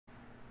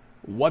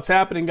What's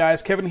happening,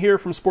 guys? Kevin here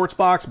from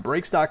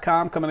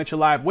SportsBoxBreaks.com, coming at you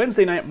live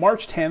Wednesday night,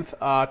 March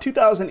 10th,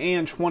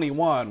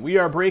 2021. We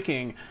are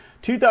breaking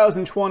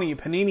 2020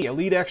 Panini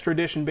Elite Extra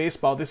Edition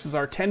Baseball. This is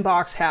our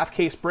 10-box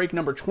half-case break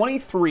number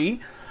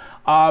 23.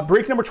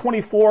 Break number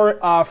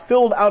 24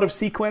 filled out of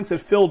sequence. It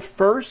filled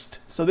first,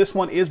 so this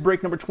one is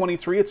break number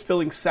 23. It's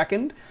filling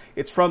second.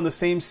 It's from the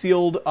same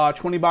sealed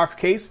 20-box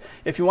case.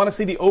 If you want to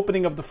see the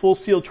opening of the full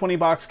sealed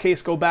 20-box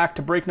case, go back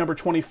to break number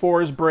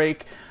 24's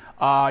break.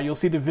 You'll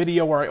see the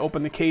video where I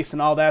opened the case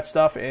and all that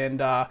stuff,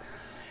 and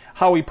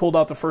how we pulled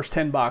out the first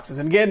 10 boxes.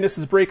 And again, this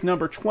is break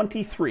number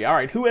 23. All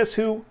right, who has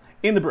who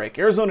in the break?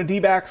 Arizona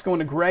D-backs going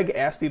to Greg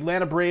S. The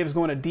Atlanta Braves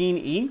going to Dean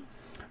E.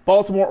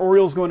 Baltimore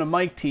Orioles going to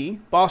Mike T.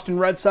 Boston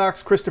Red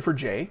Sox, Christopher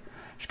J.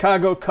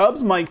 Chicago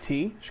Cubs, Mike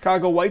T.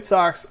 Chicago White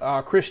Sox,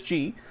 Chris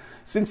G.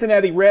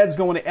 Cincinnati Reds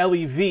going to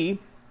LEV.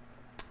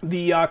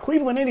 The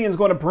Cleveland Indians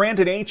going to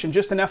Brandon H. And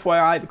just an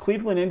FYI, the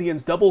Cleveland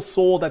Indians double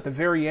sold at the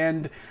very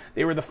end.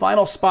 They were the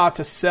final spot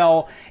to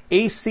sell.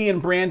 AC and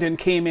Brandon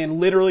came in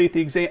literally at the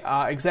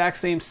exact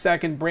same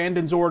second.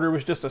 Brandon's order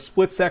was just a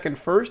split second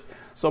first.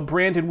 So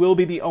Brandon will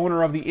be the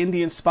owner of the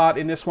Indian spot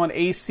in this one.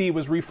 AC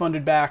was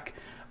refunded back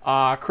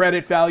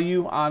credit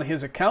value on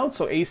his account.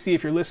 So AC,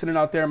 if you're listening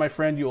out there, my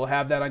friend, you will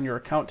have that on your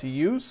account to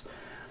use.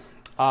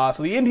 So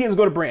the Indians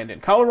go to Brandon.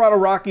 Colorado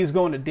Rockies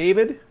going to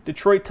David.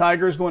 Detroit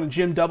Tigers going to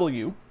Jim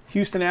W.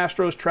 Houston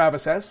Astros,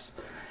 Travis S.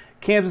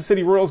 Kansas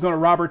City Royals going to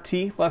Robert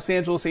T. Los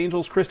Angeles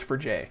Angels, Christopher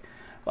J.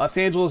 Los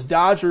Angeles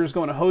Dodgers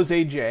going to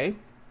Jose J.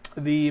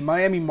 The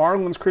Miami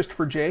Marlins,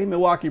 Christopher J.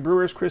 Milwaukee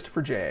Brewers,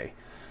 Christopher J.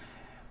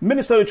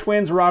 Minnesota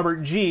Twins,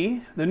 Robert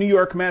G. The New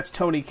York Mets,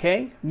 Tony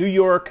K. New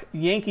York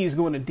Yankees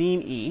going to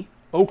Dean E.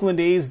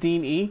 Oakland A's,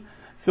 Dean E.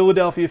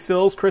 Philadelphia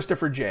Phils,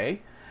 Christopher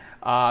J.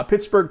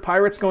 Pittsburgh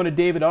Pirates going to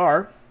David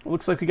R. It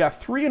looks like we got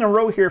 3 in a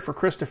row here for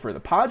Christopher. The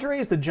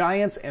Padres, the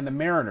Giants, and the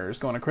Mariners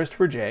going to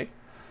Christopher J.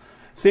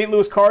 St.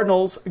 Louis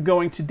Cardinals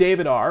going to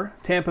David R.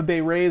 Tampa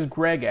Bay Rays,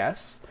 Greg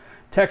S.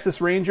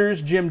 Texas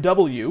Rangers, Jim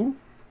W.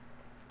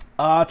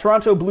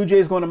 Toronto Blue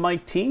Jays going to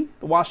Mike T.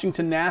 The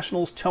Washington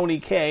Nationals,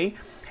 Tony K.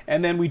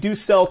 And then we do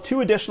sell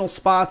 2 additional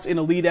spots in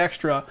Elite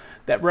Extra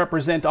that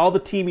represent all the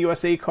Team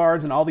USA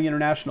cards and all the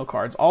international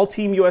cards. All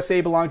Team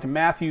USA belong to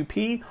Matthew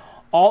P.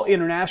 All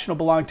international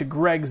belong to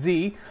Greg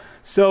Z.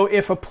 So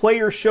if a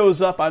player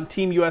shows up on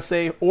Team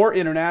USA or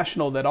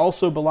international that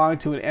also belong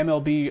to an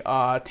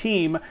MLB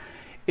team,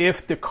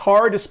 if the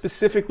card is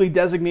specifically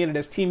designated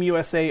as Team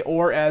USA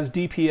or as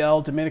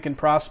DPL, Dominican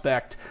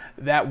Prospect,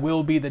 that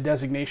will be the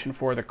designation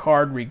for the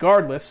card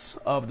regardless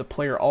of the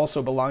player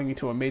also belonging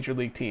to a major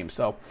league team.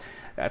 So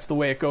that's the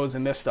way it goes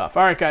in this stuff.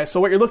 All right, guys, so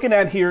what you're looking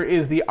at here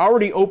is the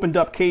already opened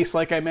up case.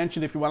 Like I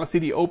mentioned, if you want to see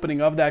the opening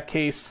of that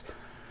case,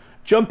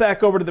 jump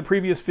back over to the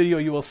previous video,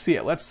 you will see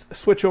it. Let's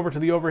switch over to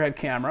the overhead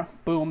camera.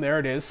 Boom, there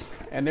it is.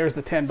 And there's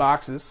the 10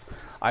 boxes.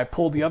 I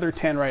pulled the other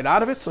 10 right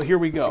out of it, so here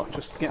we go.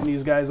 Just getting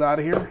these guys out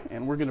of here,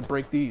 and we're going to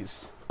break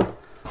these.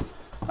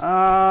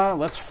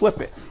 Let's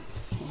flip it.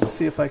 Let's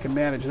see if I can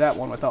manage that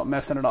one without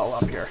messing it all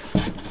up here.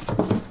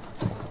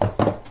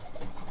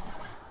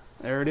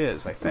 There it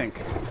is, I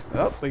think.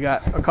 Oh, we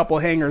got a couple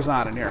hangers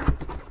on in here.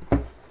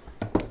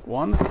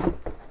 1,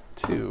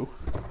 2,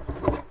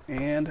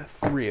 and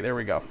 3. There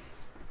we go.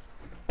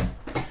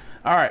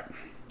 All right,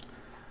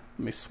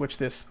 let me switch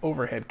this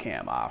overhead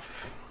cam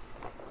off.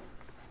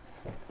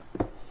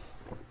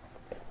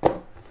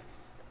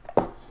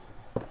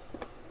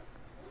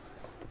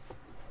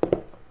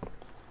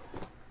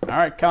 All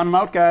right, count them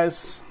out,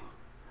 guys.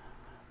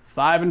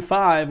 5 and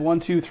 5. 1,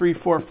 2, 3,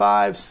 4,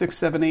 5, 6,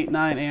 7, 8,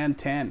 9, and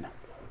 10.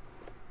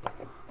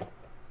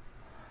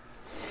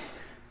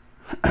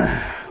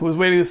 Was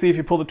waiting to see if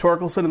you pulled a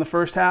Torkelson in the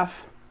first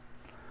half.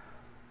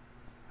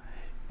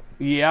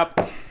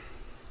 Yep.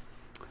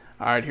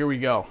 All right, here we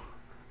go.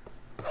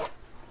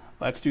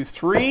 Let's do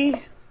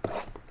 3,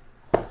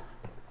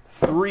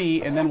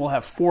 3, and then we'll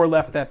have 4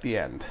 left at the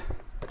end.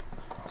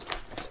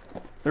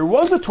 There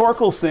was a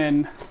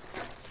Torkelson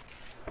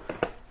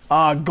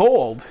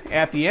gold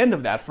at the end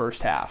of that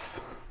first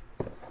half.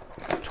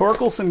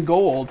 Torkelson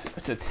gold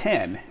to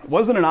 10. It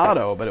wasn't an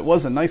auto, but it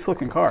was a nice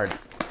looking card.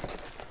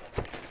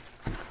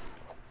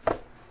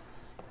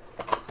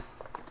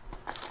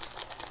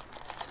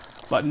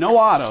 But no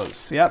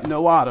autos. Yep,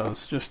 no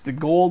autos. Just the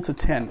gold to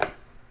 10.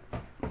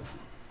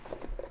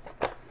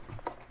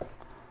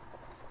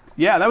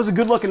 Yeah, that was a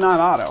good-looking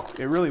non-auto.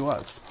 It really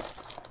was.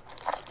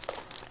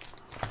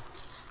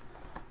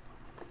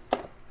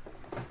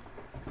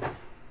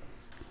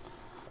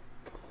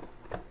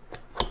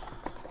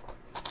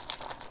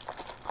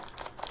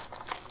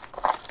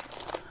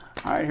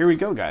 All right, here we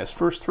go, guys.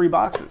 First 3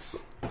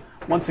 boxes.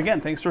 Once again,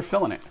 thanks for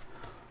filling it.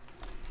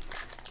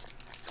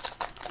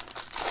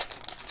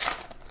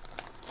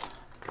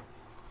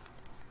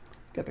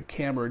 Get the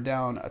camera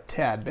down a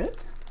tad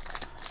bit.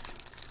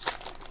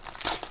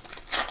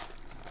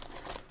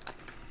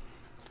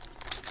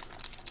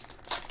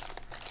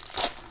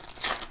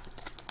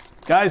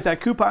 Guys, that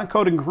coupon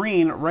code in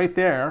green right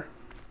there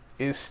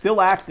is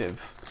still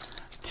active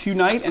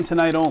tonight and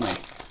tonight only.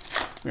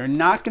 We are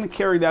not going to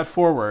carry that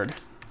forward.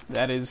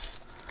 That is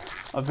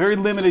a very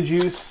limited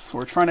use.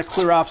 We're trying to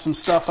clear off some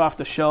stuff off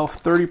the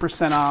shelf.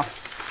 30%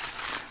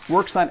 off.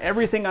 Works on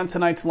everything on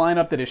tonight's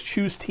lineup that is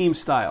choose team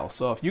style.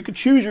 So if you could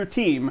choose your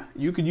team,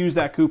 you could use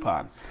that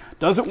coupon.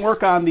 Doesn't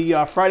work on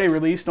the Friday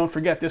release. Don't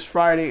forget, this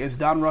Friday is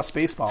Don Russ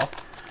Baseball.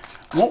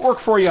 Won't work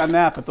for you on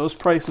that, but those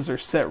prices are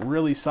set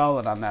really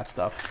solid on that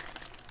stuff.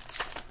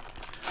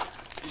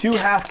 2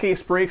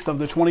 half-case breaks of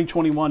the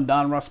 2021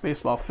 Don Russ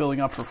Baseball filling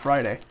up for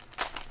Friday.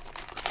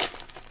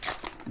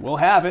 We'll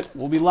have it.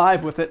 We'll be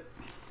live with it.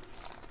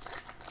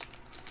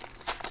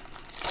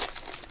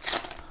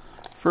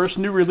 First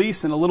new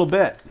release in a little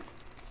bit.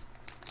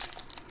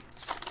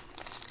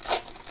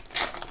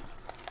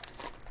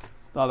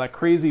 All that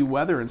crazy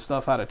weather and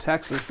stuff out of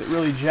Texas, it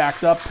really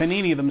jacked up.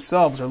 Panini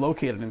themselves are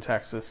located in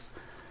Texas.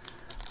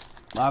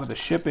 A lot of the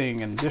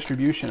shipping and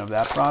distribution of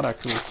that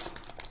product was,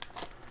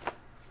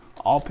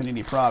 all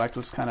Panini product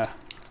was kind of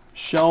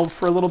shelved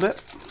for a little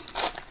bit.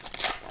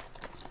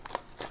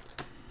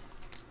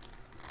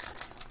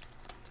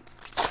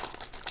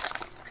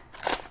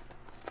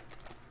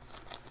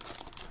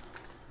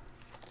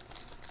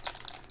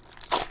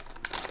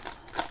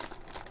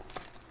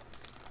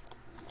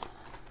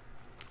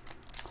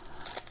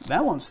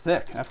 That one's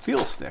thick. That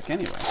feels thick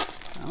anyway.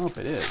 I don't know if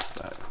it is,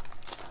 but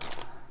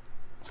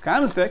it's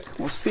kind of thick.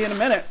 We'll see in a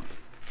minute.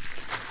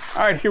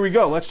 All right, here we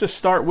go. Let's just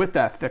start with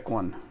that thick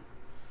one.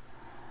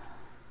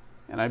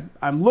 And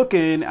I'm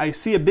looking. I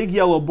see a big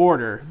yellow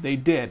border. They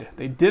did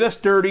us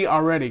dirty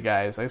already,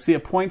 guys. I see a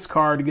points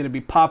card going to be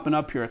popping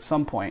up here at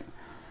some point.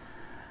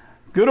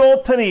 Good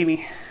old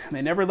Panini.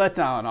 They never let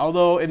down.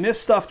 Although in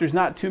this stuff, there's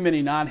not too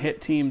many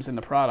non-hit teams in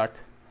the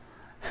product.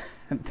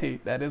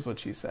 That is what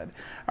she said.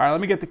 All right,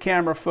 let me get the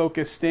camera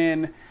focused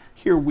in.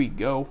 Here we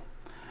go.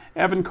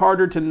 Evan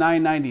Carter to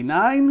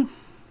 $9.99.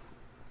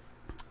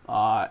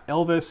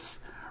 Elvis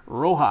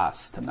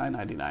Rojas to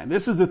 $9.99.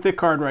 This is the thick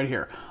card right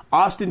here.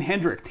 Austin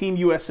Hendrick, Team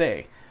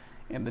USA.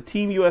 And the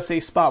Team USA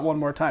spot one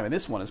more time. And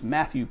this one is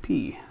Matthew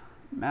P.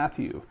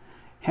 Matthew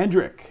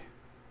Hendrick.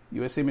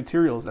 USA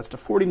Materials, that's to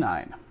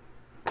 $49.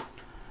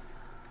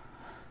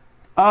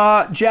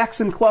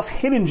 Jackson Clough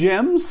Hidden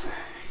Gems.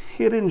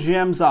 Hidden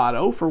Gems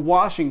auto for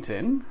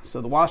Washington. So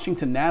the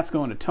Washington Nats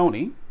going to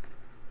Tony.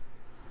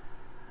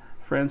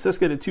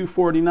 Francisca to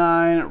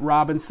 $249.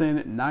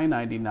 Robinson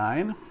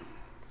 $9.99.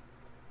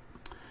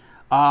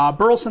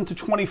 Burleson to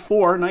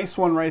 $24. Nice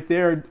one right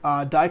there.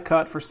 Die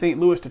cut for St.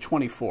 Louis to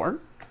 $24.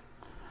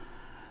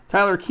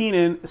 Tyler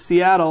Keenan,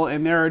 Seattle,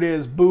 and there it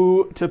is.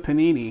 Boo to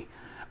Panini.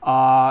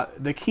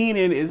 The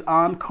Keenan is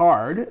on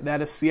card.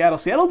 That is Seattle.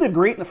 Seattle did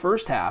great in the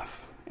first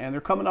half, and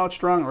they're coming out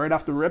strong right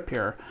off the rip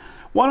here.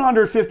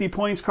 150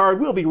 points card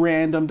will be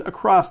randomed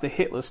across the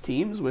hitless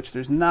teams, which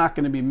there's not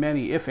going to be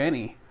many, if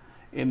any,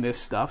 in this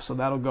stuff, so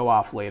that'll go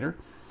off later.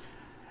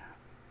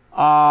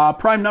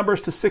 Prime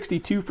numbers to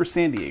 62 for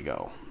San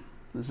Diego.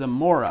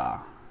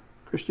 Zamora,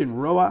 Christian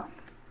Roa,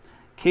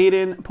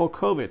 Caden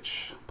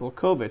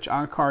Polkovich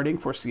on carding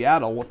for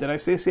Seattle. What did I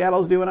say?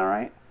 Seattle's doing all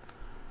right?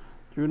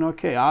 Doing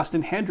okay.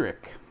 Austin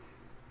Hendrick,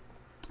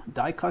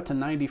 die cut to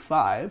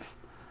 95.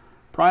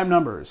 Prime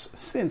numbers,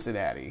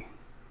 Cincinnati.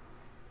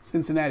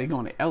 Cincinnati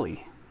going to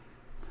Ellie.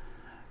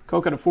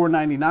 Coca to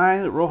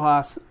 $4.99.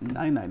 Rojas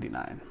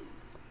 $9.99.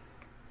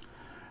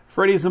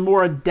 Freddie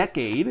Zamora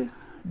Decade.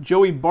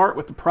 Joey Bart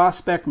with the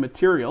Prospect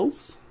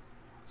Materials.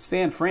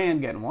 San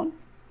Fran getting one.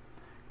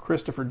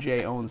 Christopher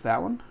J owns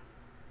that one.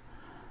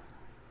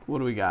 What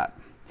do we got?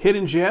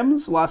 Hidden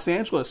Gems. Los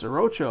Angeles.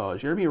 Orocho.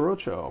 Jeremy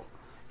Orocho.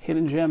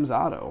 Hidden Gems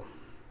auto.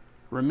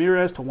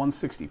 Ramirez to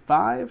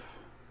 $165.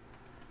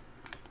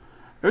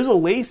 There's a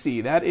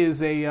Lacey. That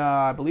is a,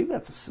 I believe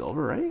that's a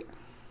silver, right?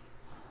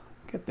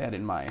 Get that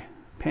in my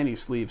penny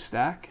sleeve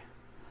stack.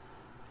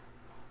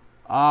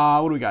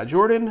 What do we got?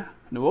 Jordan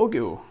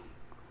Nwogu.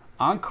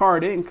 On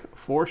card ink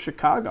for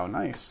Chicago.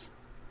 Nice.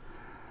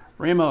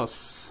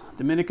 Ramos,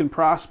 Dominican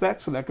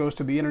prospect. So that goes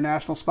to the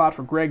international spot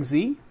for Greg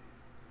Z.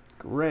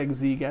 Greg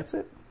Z gets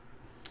it.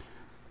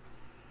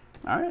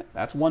 All right,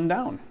 that's one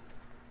down.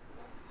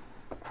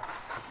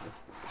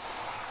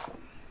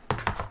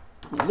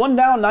 One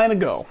down, 9 to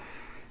go.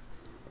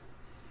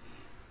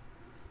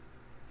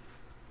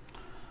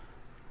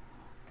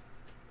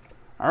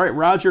 All right,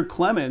 Roger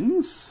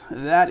Clemens.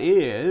 That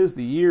is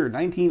the year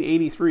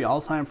 1983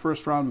 all-time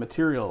first-round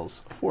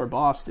materials for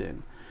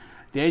Boston.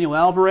 Daniel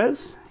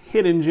Alvarez,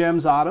 Hidden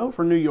Gems auto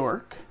for New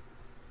York.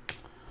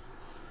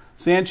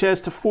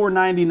 Sanchez to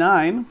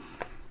 $4.99.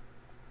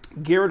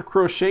 Garrett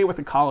Crochet with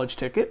a college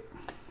ticket.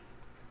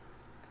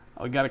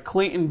 We got a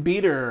Clayton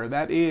Beater.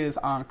 That is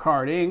on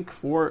card ink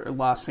for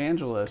Los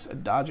Angeles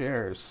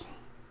Dodgers.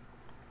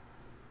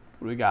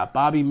 We got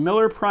Bobby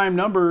Miller prime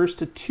numbers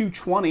to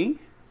 $220.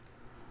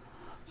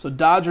 So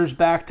Dodgers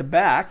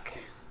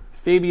back-to-back.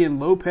 Fabian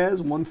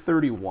Lopez,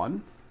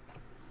 $131.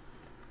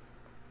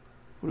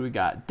 What do we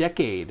got?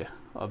 Decade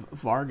of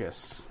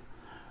Vargas.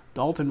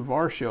 Dalton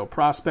Varsho,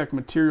 prospect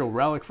material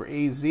relic for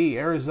AZ.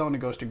 Arizona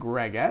goes to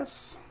Greg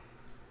S.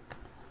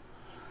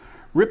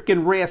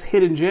 Ripken Reyes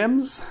Hidden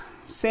Gems.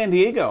 San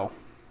Diego.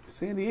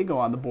 San Diego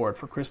on the board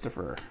for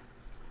Christopher.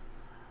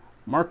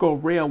 Marco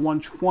Rea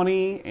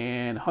 120,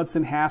 and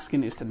Hudson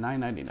Haskin is to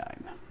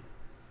 9.99.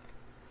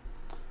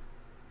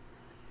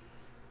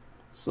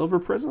 Silver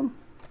Prism.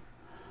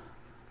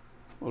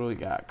 What do we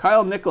got?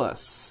 Kyle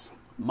Nicholas,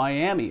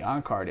 Miami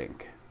on card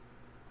ink.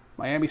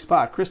 Miami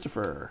spot,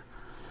 Christopher.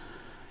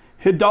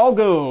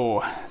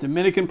 Hidalgo,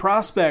 Dominican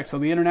prospects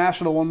on the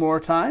international one more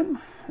time.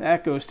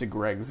 That goes to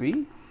Greg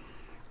Z.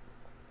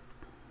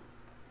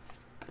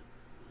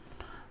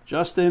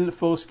 Justin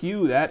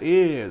Foscue, that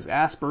is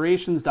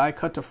Aspirations die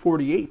cut to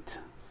 48.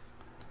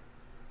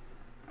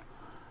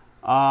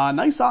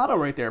 Nice auto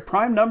right there.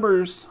 Prime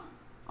numbers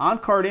on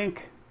card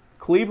ink.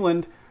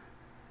 Cleveland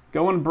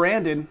going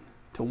Brandon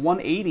to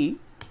 180.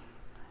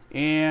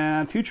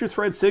 And Future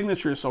Thread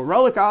signature. So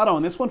relic auto,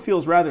 and this one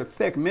feels rather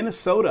thick.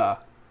 Minnesota.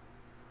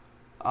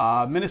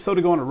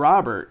 Minnesota going to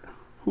Robert.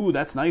 Ooh,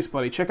 that's nice,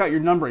 buddy. Check out your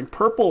numbering.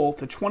 Purple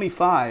to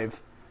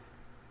 25.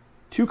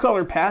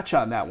 Two-color patch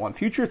on that one.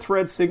 Future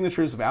Thread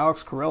signatures of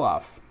Alex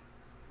Kirilloff.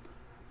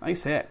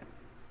 Nice hit.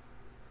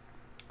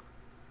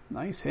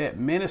 Nice hit.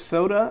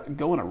 Minnesota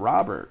going to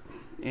Robert.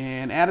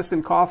 And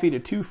Addison Coffey to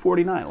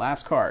 249.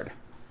 Last card.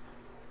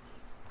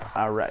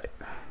 All right.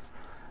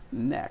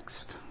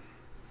 Next.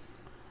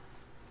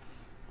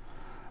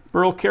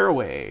 Burl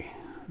Caraway.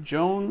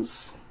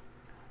 Jones.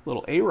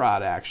 Little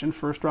A-Rod action.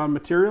 First-round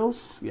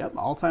materials. Yep,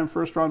 all-time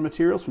first-round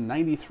materials from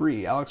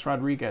 93. Alex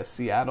Rodriguez,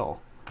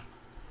 Seattle.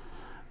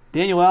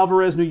 Daniel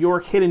Alvarez, New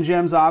York, Hidden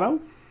Gems auto.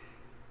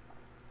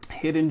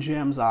 Hidden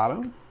Gems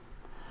auto.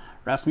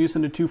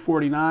 Rasmussen to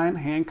 249,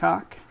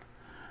 Hancock.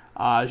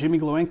 Jimmy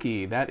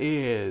Glowinski, that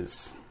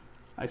is...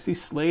 I see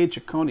Slade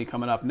Ciccone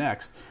coming up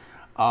next.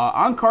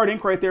 On-card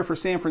ink right there for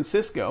San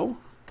Francisco.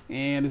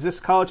 And is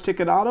this college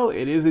ticket auto?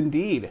 It is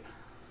indeed.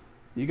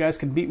 You guys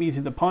can beat me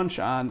to the punch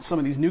on some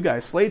of these new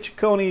guys. Slade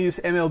Ciccone's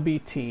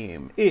MLB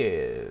team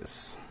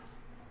is...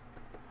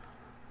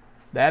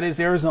 That is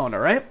Arizona,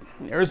 right?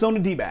 Arizona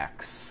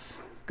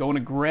D-backs. Going to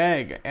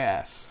Greg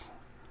S.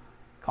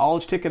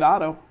 College ticket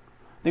auto.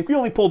 I think we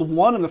only pulled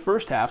one in the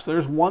first half, so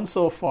there's one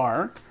so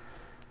far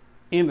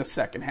in the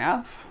second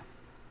half.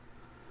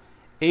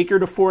 Aker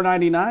to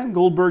 4.99,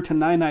 Goldberg to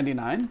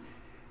 9.99.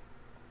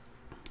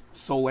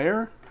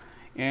 Soler.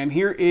 And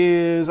here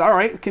is, all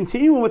right,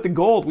 continuing with the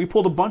gold. We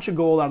pulled a bunch of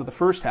gold out of the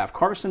first half.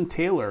 Carson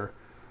Taylor,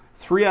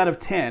 3 out of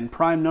 10,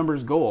 prime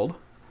numbers gold.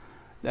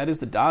 That is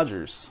the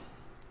Dodgers.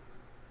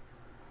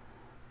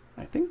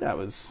 I think that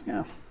was,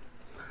 yeah.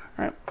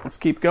 All right, let's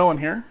keep going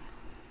here.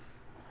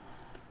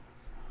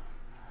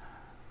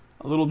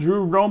 A little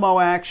Drew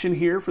Romo action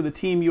here for the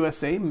Team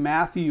USA.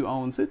 Matthew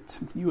owns it.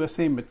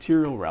 USA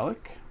Material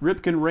Relic.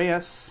 Ripken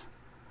Reyes.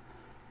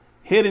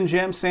 Hidden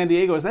Gem San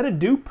Diego. Is that a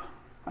dupe?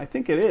 I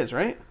think it is,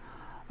 right?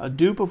 A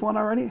dupe of one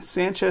already.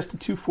 Sanchez to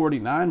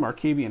 249.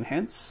 Markavian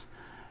Hentz.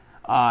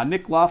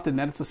 Nick Lofton.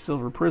 That is a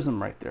silver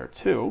prism right there,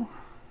 too.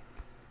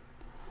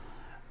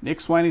 Nick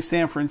Swiney,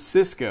 San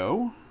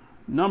Francisco.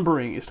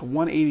 Numbering is to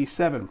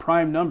 187.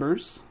 Prime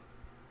numbers.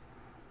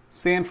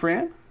 San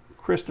Fran.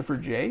 Christopher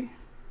J.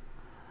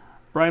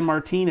 Brian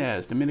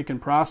Martinez, Dominican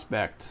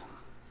prospect.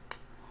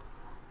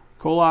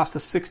 Colas to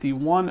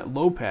 61.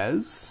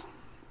 Lopez.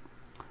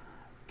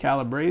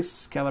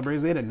 Calabrese at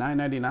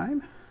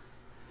 $9.99.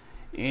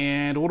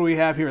 And what do we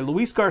have here?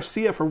 Luis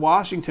Garcia for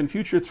Washington.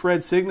 Future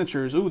Thread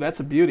signatures. Ooh, that's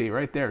a beauty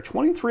right there.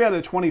 23 out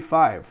of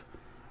 25.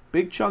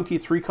 Big chunky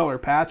 3-color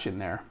patch in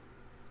there.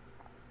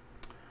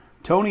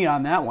 Tony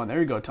on that one. There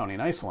you go, Tony.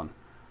 Nice one.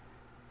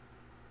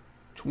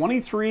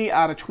 23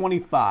 out of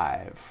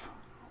 25.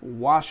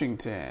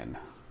 Washington.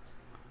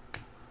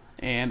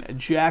 And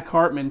Jack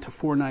Hartman to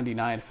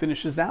 4.99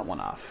 finishes that one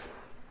off.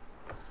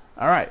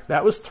 All right,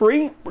 that was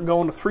 3. We're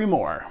going to 3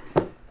 more.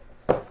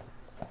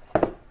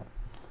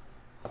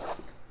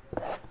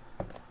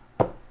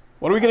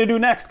 What are we going to do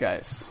next,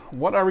 guys?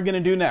 What are we going to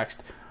do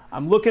next?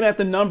 I'm looking at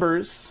the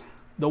numbers.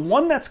 The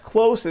one that's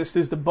closest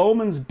is the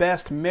Bowman's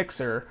Best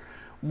Mixer,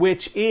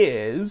 which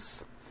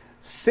is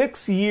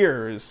 6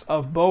 years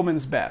of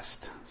Bowman's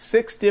Best.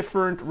 6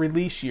 different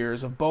release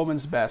years of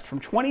Bowman's Best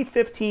from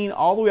 2015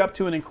 all the way up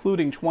to and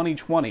including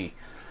 2020.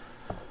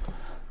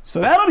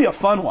 So that'll be a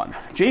fun one.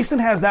 Jason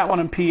has that one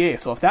in PA,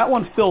 so if that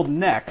one filled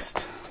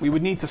next, we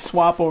would need to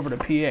swap over to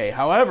PA.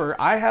 However,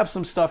 I have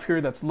some stuff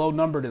here that's low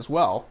numbered as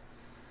well.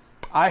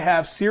 I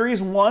have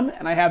Series 1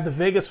 and I have the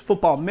Vegas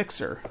Football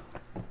Mixer.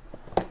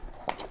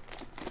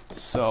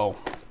 So,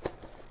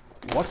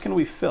 what can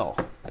we fill?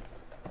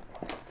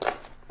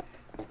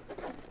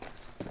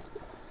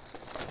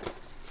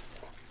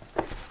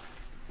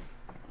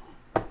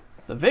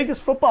 The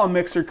Vegas Football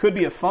Mixer could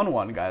be a fun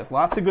one, guys.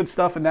 Lots of good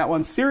stuff in that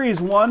one. Series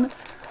 1,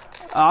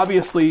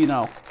 obviously, you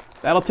know,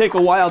 that'll take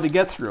a while to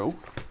get through.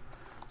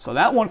 So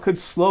that one could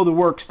slow the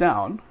works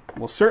down.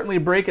 We'll certainly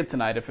break it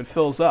tonight if it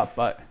fills up,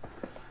 but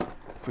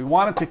if we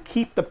wanted to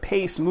keep the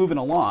pace moving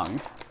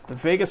along, the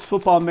Vegas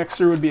Football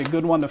Mixer would be a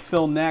good one to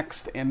fill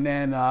next, and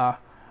then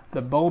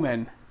the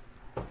Bowman,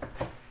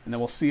 and then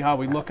we'll see how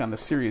we look on the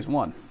Series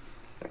 1.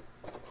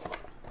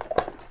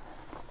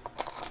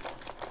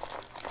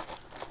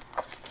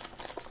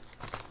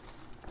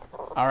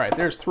 All right,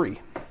 there's 3.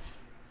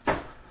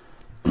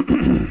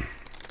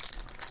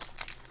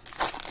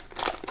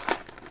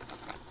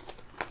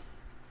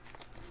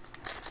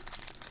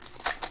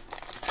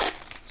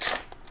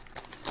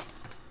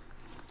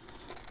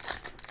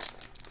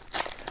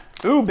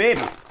 Ooh,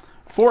 baby.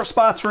 4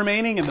 spots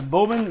remaining in the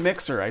Bowman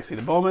mixer. I see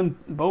the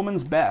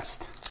Bowman's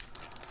best.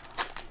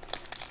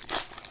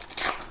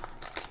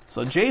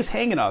 So Jay's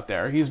hanging out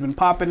there. He's been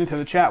popping into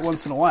the chat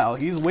once in a while.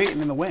 He's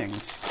waiting in the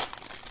wings.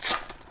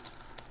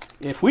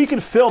 If we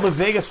could fill the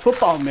Vegas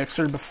football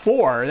mixer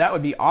before, that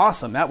would be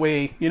awesome. That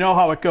way, you know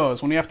how it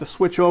goes. When you have to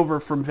switch over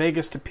from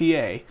Vegas to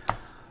PA,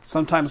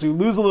 sometimes we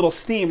lose a little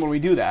steam when we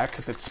do that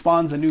because it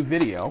spawns a new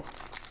video.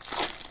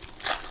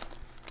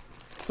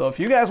 So if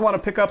you guys want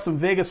to pick up some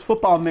Vegas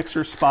football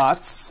mixer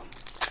spots,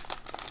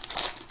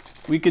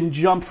 we can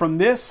jump from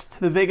this to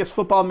the Vegas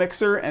football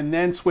mixer and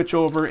then switch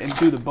over and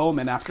do the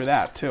Bowman after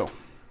that too.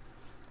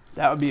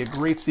 That would be a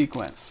great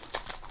sequence.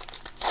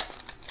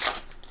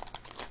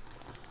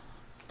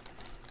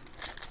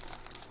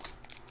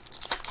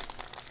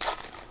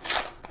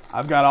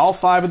 I've got all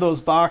 5 of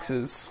those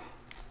boxes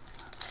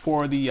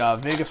for the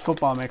Vegas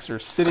football mixer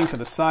sitting to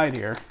the side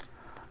here.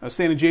 I was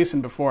saying to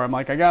Jason before, I'm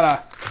like, I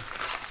gotta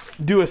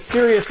do a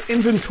serious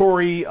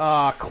inventory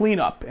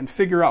cleanup and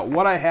figure out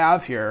what I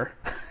have here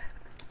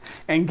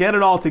and get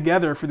it all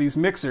together for these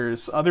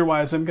mixers.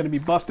 Otherwise, I'm going to be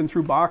busting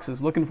through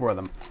boxes looking for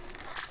them.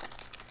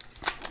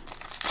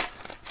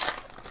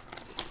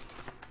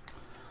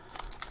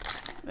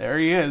 There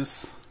he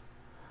is.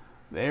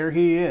 There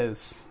he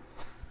is.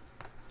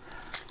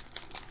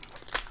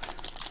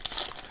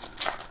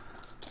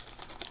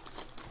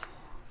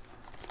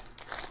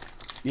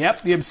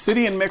 Yep, the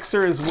Obsidian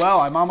mixer as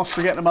well. I'm almost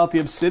forgetting about the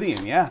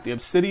Obsidian. Yeah, the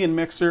Obsidian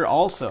mixer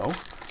also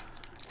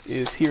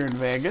is here in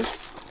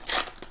Vegas.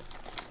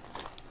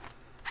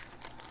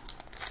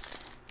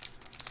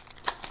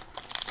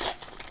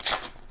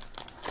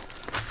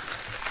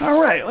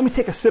 All right, let me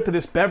take a sip of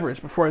this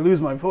beverage before I lose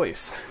my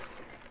voice.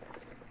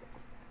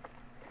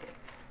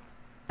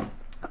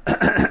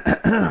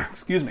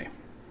 Excuse me.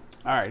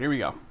 All right, here we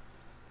go.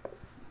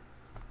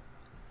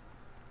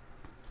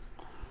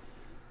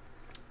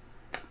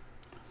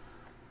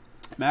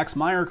 Max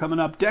Meyer coming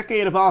up.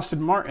 Decade of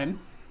Austin Martin.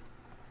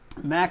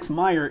 Max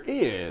Meyer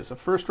is a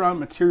first-round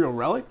material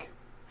relic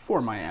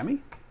for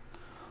Miami.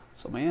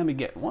 So Miami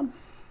getting one.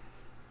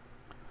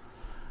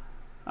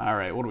 All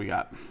right, what do we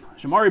got?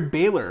 Jamari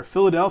Baylor,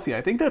 Philadelphia.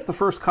 I think that's the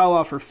first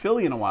call-out for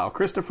Philly in a while.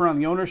 Christopher on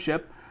the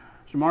ownership.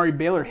 Jamari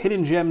Baylor,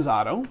 Hidden Gems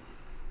auto.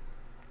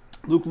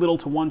 Luke Little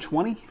to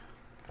 120.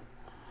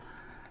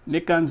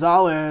 Nick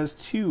Gonzalez,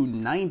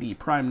 290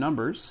 prime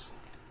numbers.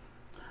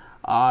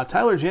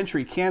 Tyler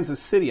Gentry, Kansas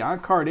City,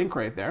 on-card ink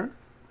right there.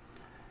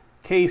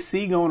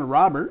 KC going to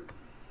Robert.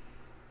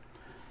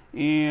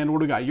 And what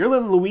do we got?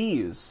 Yerlin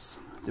Louise,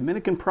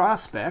 Dominican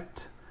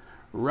prospect,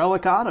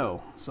 relic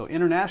auto. So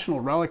international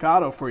relic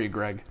auto for you,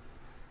 Greg,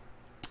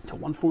 to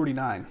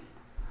 149.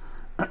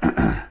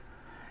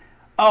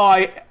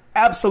 Oh,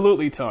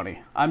 absolutely,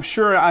 Tony. I'm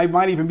sure I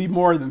might even be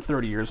more than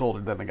 30 years older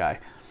than the guy.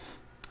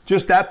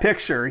 Just that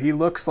picture, he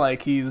looks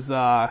like he's...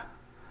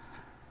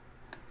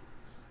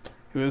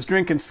 He was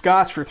drinking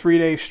scotch for 3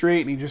 days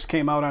straight, and he just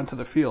came out onto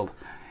the field.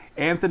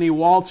 Anthony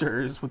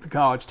Walters with the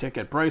college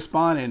ticket. Bryce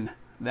Bonin,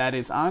 that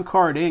is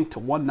on-card ink to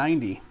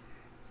 190.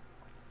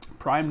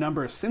 Prime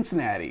number,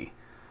 Cincinnati.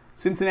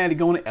 Cincinnati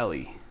going to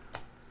Ellie.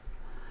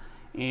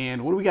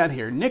 And what do we got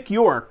here? Nick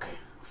York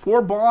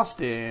for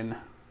Boston.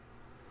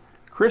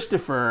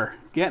 Christopher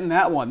getting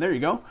that one. There you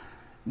go.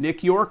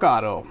 Nick York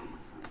auto.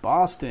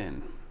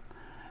 Boston.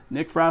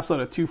 Nick Frasso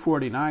to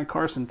 249.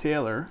 Carson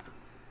Taylor.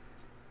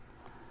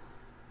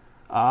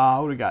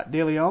 What do we got?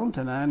 De Leon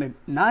to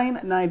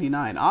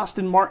 $9.99.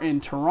 Austin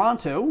Martin,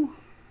 Toronto.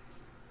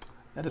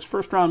 That is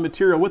first-round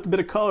material with a bit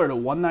of color to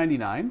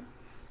 $199.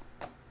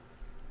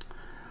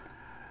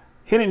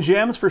 Hidden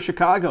Gems for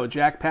Chicago,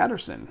 Jack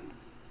Patterson.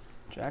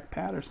 Jack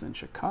Patterson,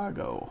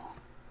 Chicago.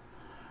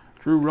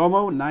 Drew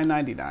Romo,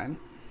 $9.99.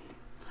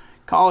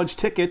 College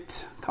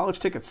ticket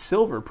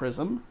silver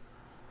prism.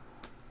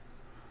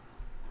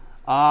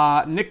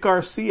 Nick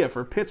Garcia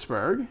for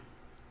Pittsburgh.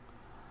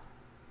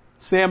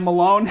 Sam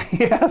Malone,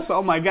 yes,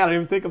 oh my God, I didn't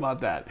even think about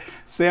that.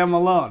 Sam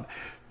Malone,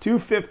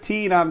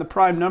 215 on the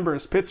prime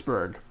numbers,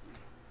 Pittsburgh.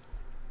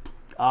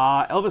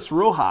 Elvis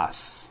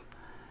Rojas,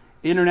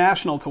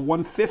 international to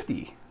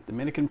 150,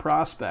 Dominican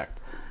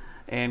prospect.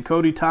 And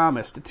Cody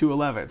Thomas to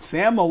 211.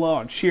 Sam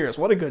Malone, cheers,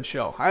 what a good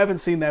show. I haven't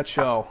seen that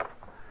show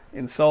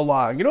in so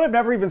long. You know, I've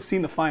never even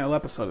seen the final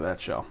episode of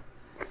that show.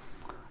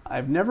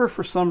 I've never,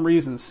 for some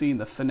reason, seen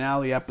the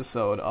finale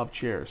episode of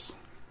Cheers.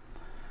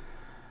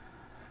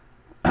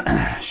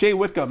 Shea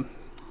Whitcomb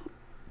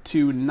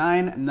to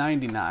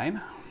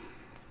 $9.99.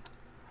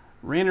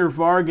 Rainer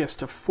Vargas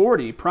to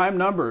 40. Prime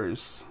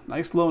numbers.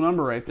 Nice low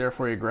number right there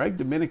for you, Greg.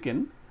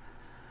 Dominican.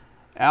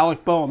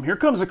 Alec Boehm. Here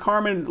comes a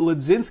Carmen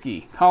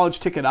Ledzinski. College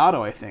ticket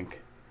auto, I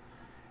think.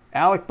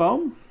 Alec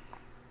Boehm.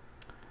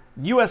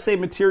 USA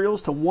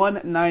Materials to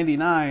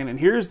 $199. And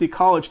here's the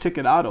college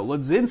ticket auto.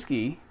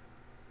 Ledzinski.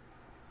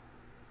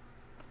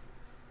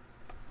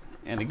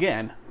 And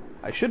again,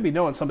 I should be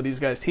knowing some of these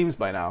guys' teams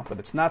by now, but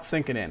it's not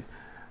sinking in.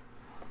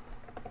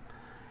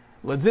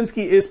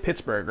 Ledzinski is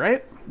Pittsburgh,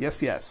 right?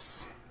 Yes,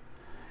 yes.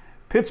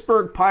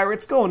 Pittsburgh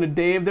Pirates going to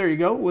Dave. There you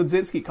go.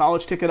 Ledzinski,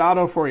 college ticket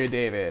auto for you,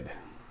 David.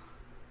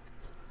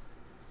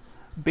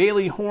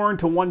 Bailey Horn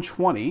to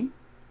 120.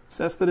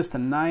 Cespedes to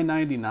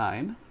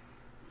 999.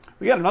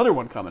 We got another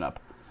one coming up.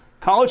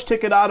 College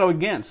ticket auto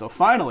again. So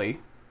finally,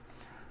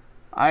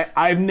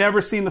 I've never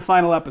seen the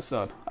final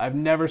episode. I've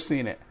never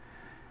seen it.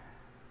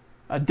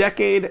 A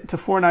decade to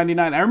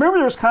 499. I remember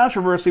there was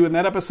controversy when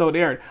that episode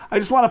aired. I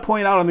just want to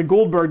point out on the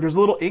Goldberg, there's a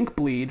little ink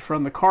bleed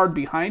from the card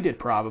behind it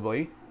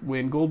probably,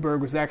 when Goldberg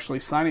was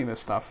actually signing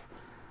this stuff,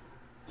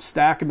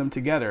 stacking them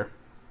together.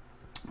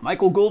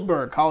 Michael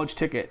Goldberg, college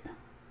ticket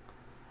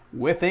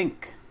with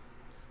ink.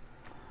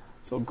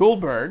 So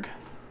Goldberg,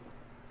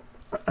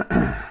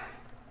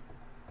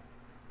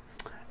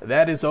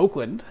 that is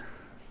Oakland.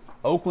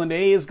 Oakland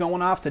A is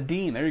going off to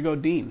Dean. There you go,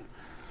 Dean.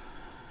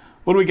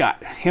 What do we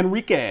got?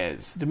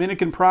 Henriquez,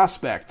 Dominican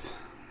prospect.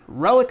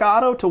 Relic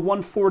auto to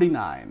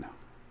 149.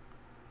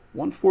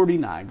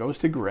 149 goes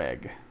to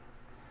Greg.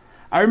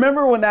 I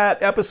remember when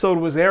that episode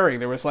was airing,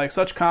 there was like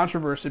such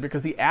controversy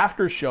because the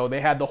after show,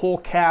 they had the whole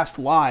cast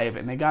live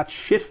and they got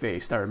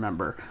shit-faced, I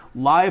remember.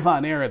 Live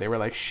on air, they were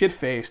like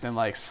shit-faced and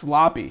like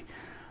sloppy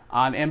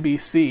on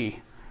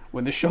NBC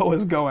when the show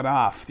was going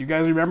off. Do you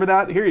guys remember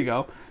that? Here you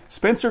go.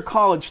 Spencer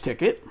college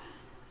ticket.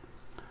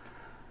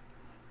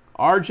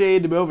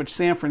 R.J. Dubovich,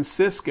 San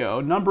Francisco,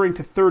 numbering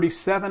to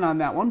 37 on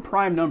that one,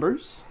 prime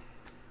numbers.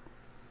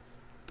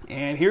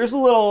 And here's a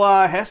little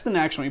Heston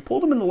action. We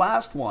pulled him in the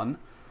last one.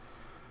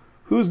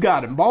 Who's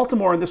got him?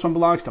 Baltimore, and this one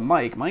belongs to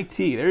Mike. Mike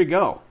T, there you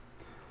go.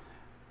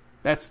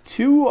 That's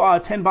two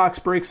 10-box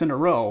breaks in a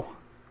row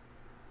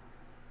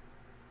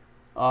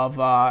of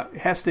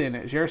Heston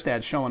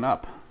Gerstad showing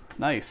up.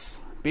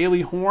 Nice.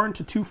 Bailey Horn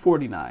to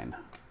 249.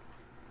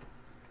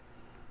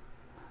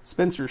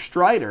 Spencer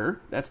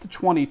Strider, that's the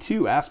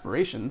 22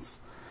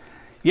 aspirations.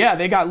 Yeah,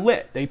 they got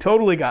lit. They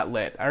totally got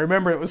lit. I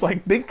remember it was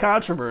like big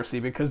controversy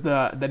because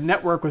the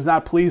network was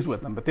not pleased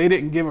with them, but they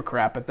didn't give a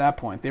crap at that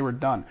point. They were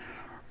done.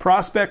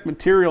 Prospect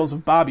materials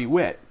of Bobby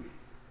Witt.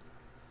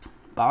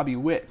 Bobby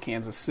Witt,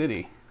 Kansas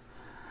City.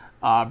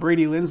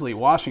 Brady Lindsley,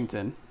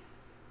 Washington.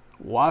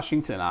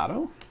 Washington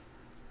auto.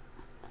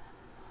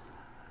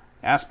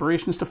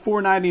 Aspirations to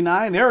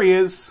 499. There he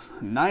is.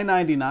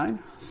 999.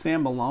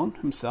 Sam Malone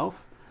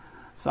himself.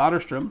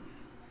 Soderstrom.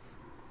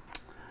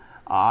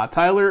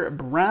 Tyler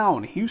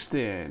Brown,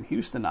 Houston.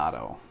 Houston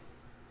auto.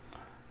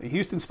 The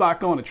Houston spot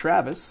going to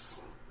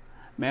Travis.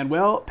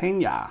 Manuel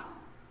Pena.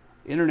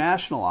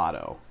 International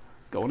auto.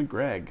 Going to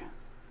Greg.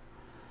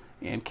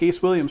 And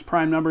Case Williams,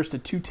 prime numbers to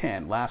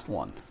 210. Last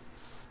one.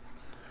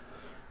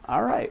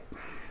 All right.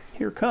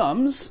 Here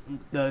comes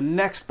the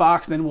next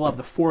box. Then we'll have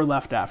the 4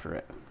 left after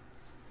it.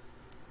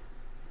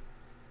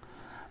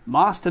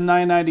 Moss to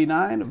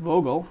 999.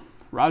 Vogel.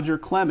 Roger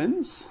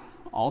Clemens.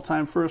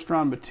 All-time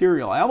first-round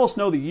material. I almost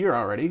know the year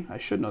already. I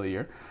should know the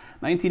year.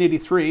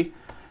 1983,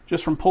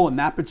 just from pulling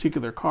that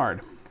particular card.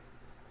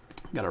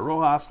 Got a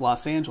Rojas,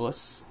 Los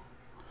Angeles.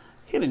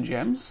 Hidden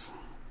Gems.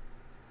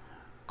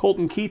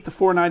 Colton Keith to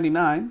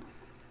 499.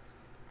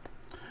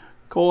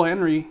 Cole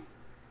Henry.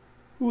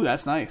 Ooh,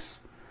 that's nice.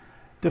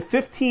 To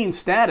 15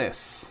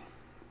 status.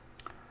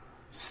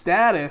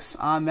 Status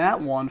on that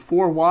one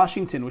for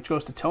Washington, which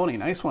goes to Tony.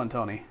 Nice one,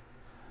 Tony.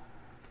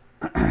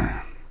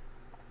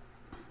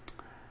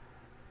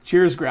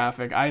 Cheers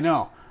graphic, I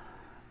know.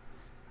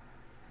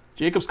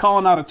 Jacob's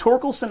calling out a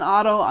Torkelson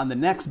auto on the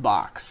next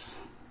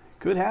box.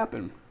 Could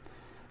happen.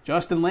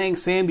 Justin Lang,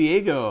 San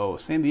Diego.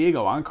 San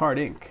Diego on card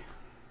ink.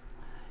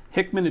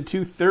 Hickman to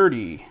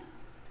 230.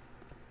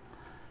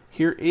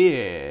 Here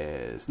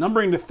is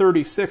numbering to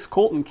 36,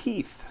 Colton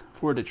Keith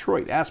for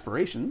Detroit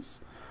aspirations.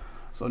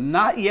 So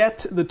not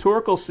yet the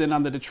Torkelson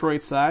on the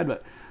Detroit side,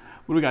 but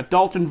what do we got?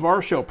 Dalton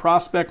Varsho,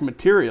 prospect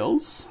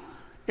materials,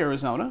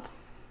 Arizona.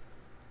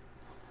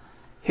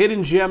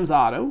 Hidden Gems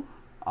auto,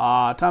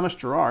 Thomas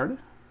Gerard,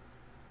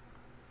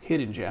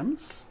 Hidden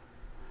Gems.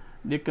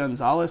 Nick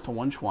Gonzalez to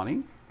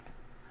 120.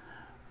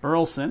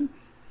 Burleson,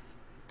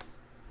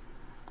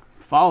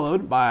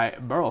 followed by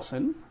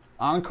Burleson.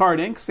 On card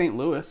ink, St.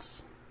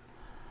 Louis.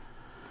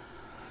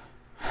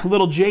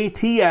 Little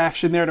JT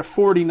action there to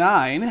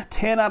 49.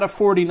 10 out of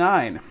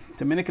 49.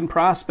 Dominican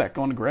prospect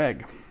going to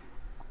Greg.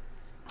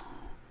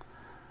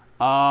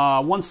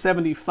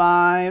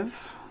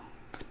 175.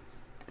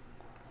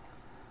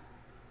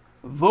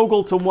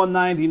 Vogel to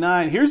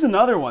 199. Here's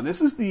another one.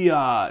 This is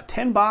the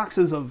 10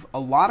 boxes of a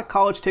lot of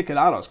college ticket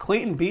autos.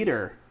 Clayton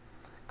Beater,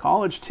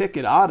 college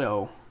ticket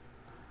auto.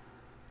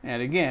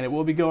 And again, it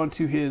will be going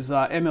to his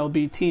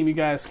MLB team. You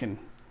guys can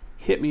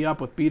hit me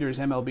up with Beater's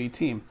MLB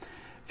team.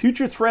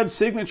 Future Thread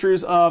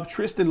signatures of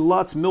Tristan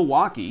Lutz,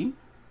 Milwaukee.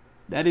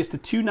 That is to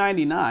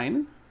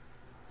 299.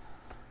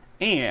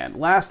 And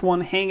last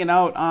one hanging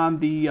out on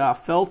the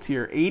felt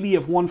here. 80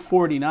 of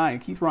 149.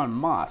 Keith Ron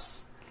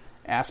Moss.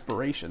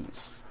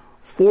 Aspirations.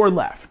 4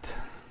 left.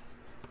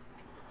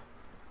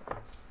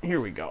 Here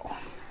we go.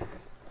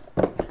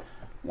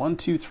 1 1,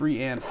 2,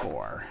 3, and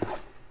 4.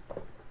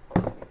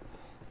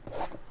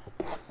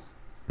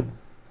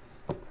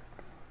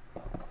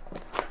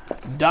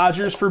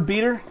 Dodgers for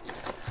Beater.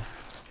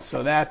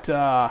 So that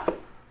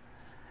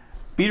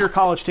Beater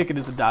college ticket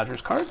is a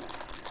Dodgers card.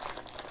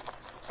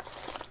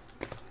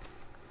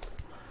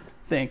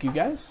 Thank you,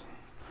 guys.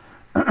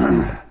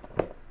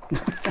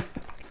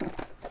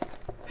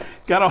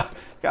 Gotta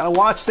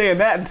watch saying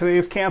that in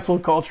today's cancel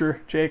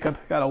culture, Jacob.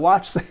 Gotta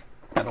watch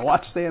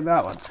saying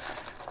that one.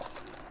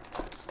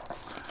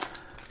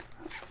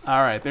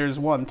 All right, there's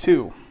 1,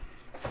 2.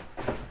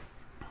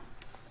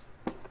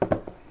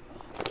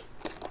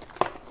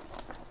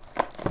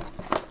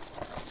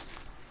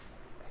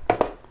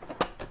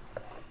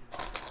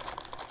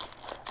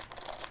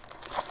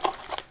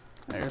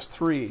 There's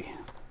 3.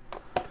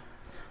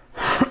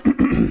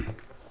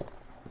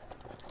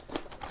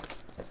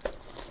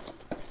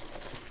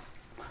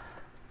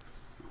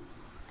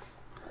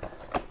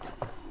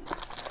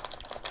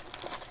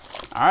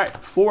 All right,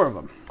 4 of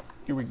them.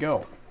 Here we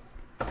go.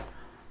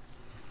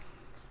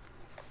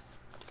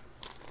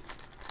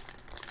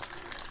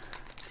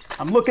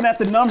 I'm looking at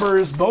the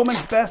numbers.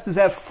 Bowman's Best is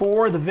at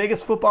 4. The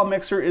Vegas Football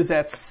Mixer is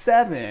at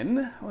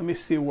 7. Let me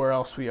see where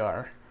else we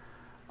are.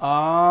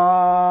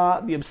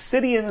 The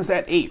Obsidian is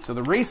at 8. So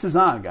the race is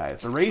on,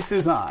 guys. The race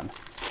is on.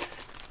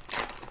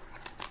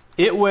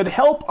 It would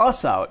help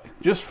us out,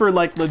 just for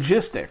like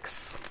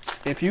logistics,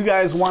 if you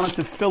guys wanted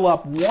to fill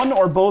up one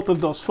or both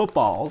of those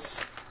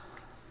footballs.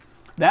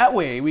 That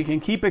way, we can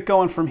keep it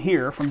going from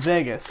here, from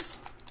Vegas.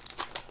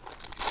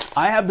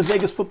 I have the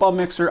Vegas Football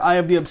Mixer. I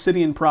have the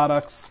Obsidian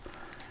products.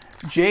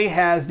 Jay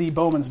has the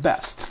Bowman's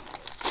Best.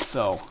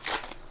 So,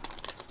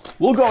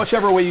 we'll go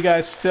whichever way you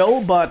guys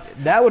fill, but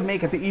that would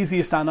make it the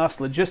easiest on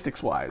us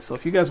logistics-wise. So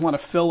if you guys want to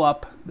fill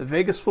up the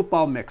Vegas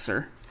Football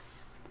Mixer,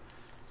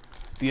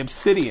 the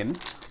Obsidian,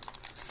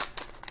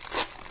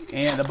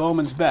 and the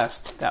Bowman's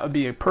Best, that would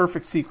be a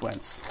perfect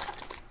sequence.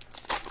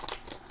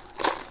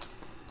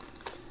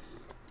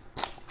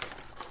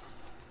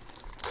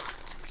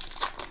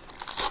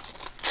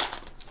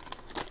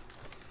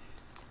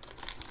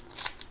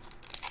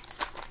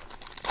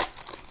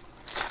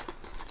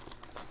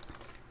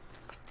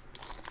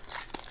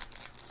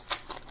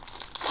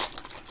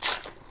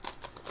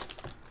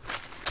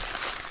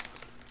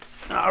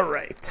 All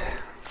right.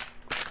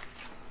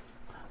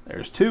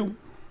 There's 2.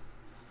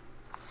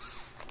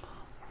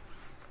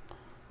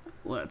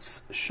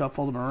 Let's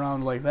shuffle them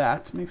around like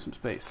that to make some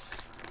space.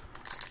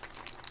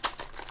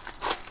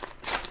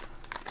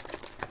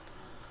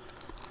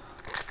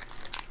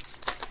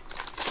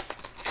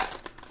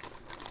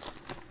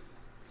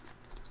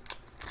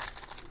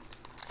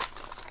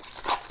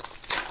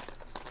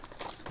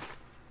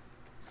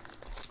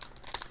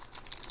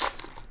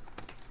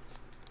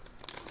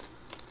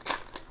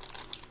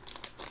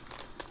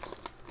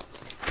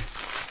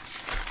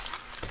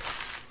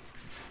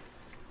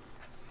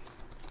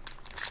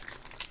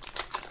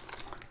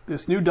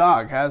 This new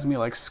dog has me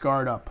like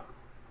scarred up.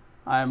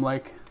 I'm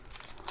like,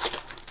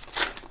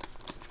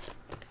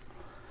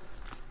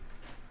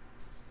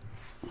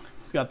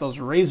 he's got those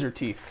razor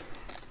teeth.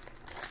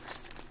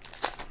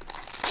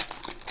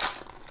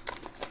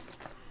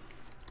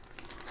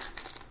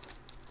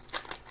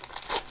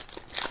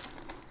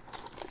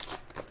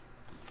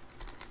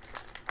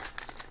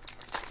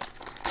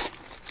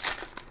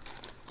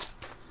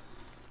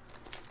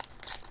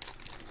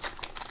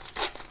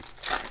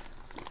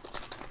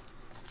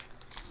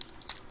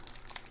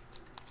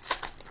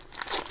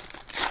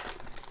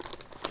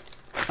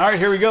 All right,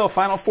 here we go.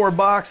 Final 4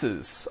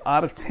 boxes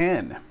out of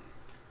 10.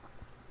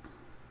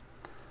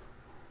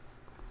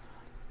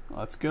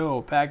 Let's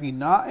go. Paggy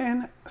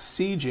Naughton,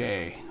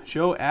 CJ,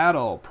 Joe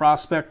Adel,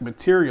 Prospect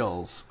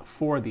Materials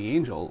for the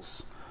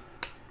Angels.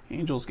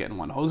 Angels getting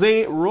one.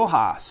 Jose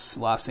Rojas,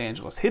 Los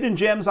Angeles. Hidden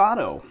Gems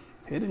Auto.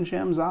 Hidden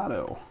Gems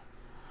Auto.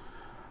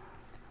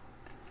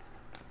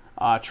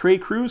 Trey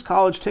Cruz,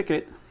 college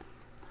ticket.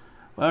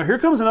 Well, here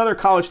comes another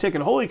college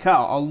ticket. Holy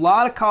cow, a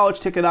lot of college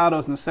ticket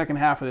autos in the second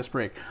half of this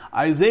break.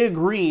 Isaiah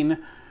Green,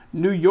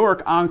 New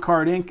York,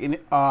 on-card ink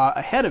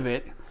ahead of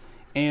it.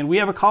 And we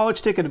have a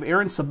college ticket of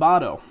Aaron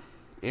Sabato.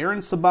 Aaron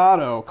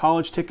Sabato,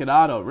 college ticket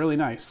auto. Really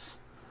nice.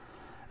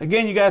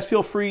 Again, you guys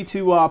feel free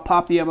to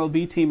pop the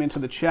MLB team into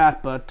the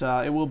chat, but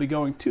it will be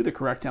going to the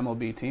correct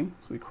MLB team.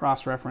 So we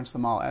cross-reference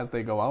them all as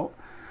they go out.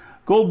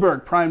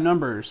 Goldberg, prime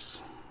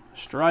numbers.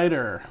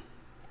 Strider.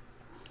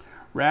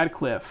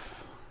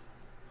 Radcliffe.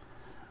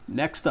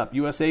 Next up,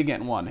 USA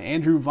getting one.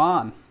 Andrew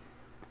Vaughn.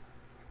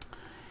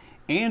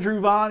 Andrew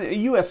Vaughn, a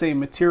USA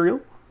material,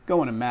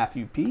 going to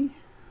Matthew P.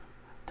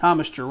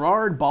 Thomas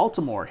Gerard,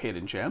 Baltimore,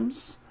 Hidden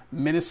Gems.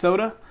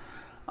 Minnesota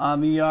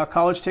on the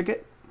college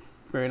ticket.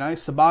 Very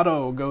nice.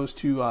 Sabato goes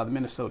to the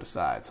Minnesota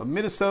side. So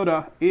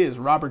Minnesota is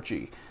Robert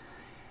G.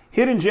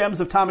 Hidden Gems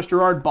of Thomas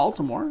Gerard,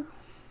 Baltimore.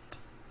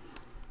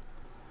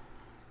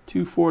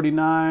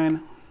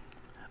 249.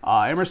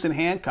 Emerson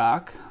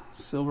Hancock,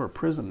 silver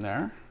prism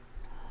there.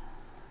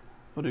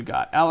 What do we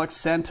got? Alex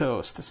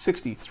Santos to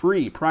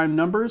 63. Prime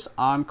numbers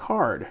on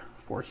card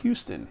for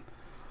Houston.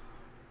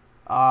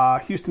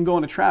 Houston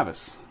going to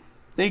Travis.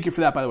 Thank you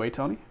for that, by the way,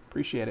 Tony.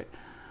 Appreciate it.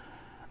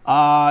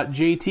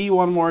 JT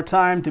one more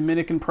time.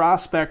 Dominican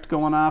Prospect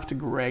going off to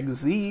Greg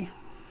Z.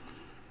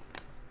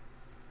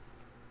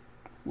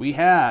 We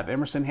have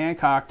Emerson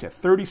Hancock to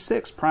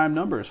 36 prime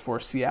numbers for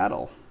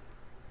Seattle.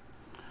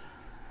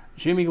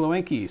 Jimmy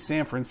Glowinski,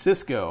 San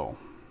Francisco.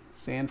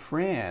 San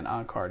Fran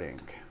on card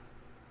ink.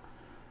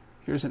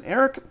 Here's an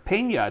Eric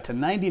Pena to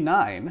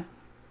 99.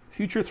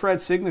 Future Thread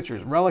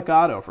Signatures, Relic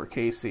Auto for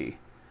KC.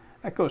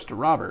 That goes to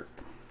Robert.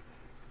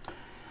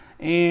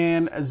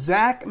 And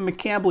Zach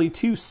McCambley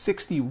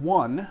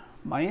 261,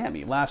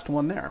 Miami. Last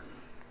one there.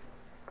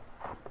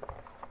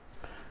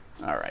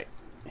 All right.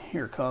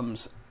 Here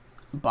comes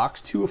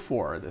box 2 of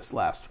 4, this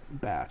last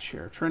batch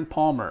here. Trent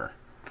Palmer.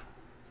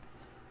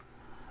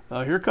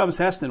 Here comes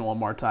Heston one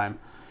more time.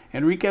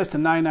 Enriquez to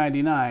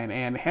 999.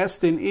 And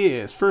Heston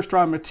is first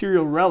round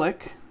material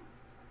relic.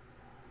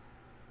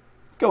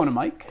 Going to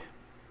Mike.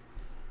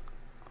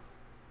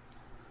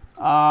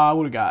 What do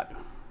we got?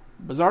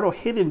 Bizarro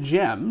Hidden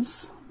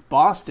Gems.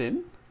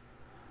 Boston.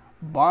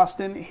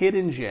 Boston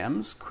Hidden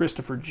Gems.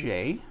 Christopher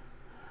J.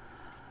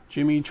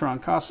 Jimmy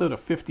Troncaso to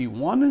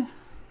 51.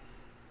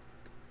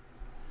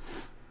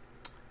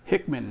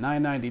 Hickman,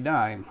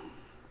 999.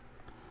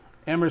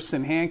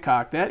 Emerson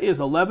Hancock. That is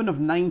 11 of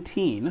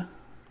 19.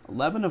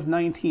 11 of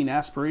 19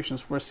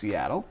 aspirations for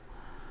Seattle.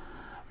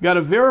 We got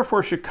a Vera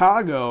for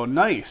Chicago.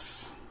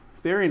 Nice.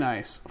 Very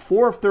nice.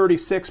 4 of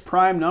 36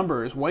 prime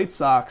numbers. White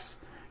Sox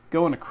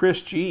going to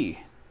Chris G.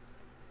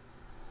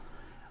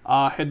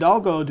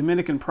 Hidalgo,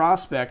 Dominican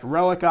Prospect.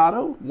 Relic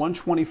Auto,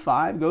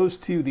 125. Goes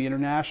to the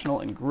International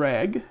and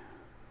Greg.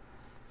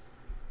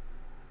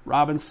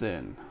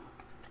 Robinson.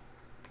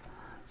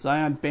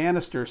 Zion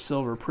Bannister,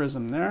 Silver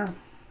Prism there.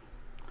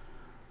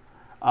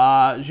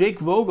 Jake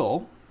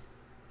Vogel,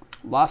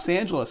 Los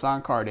Angeles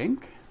on card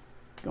ink.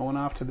 Going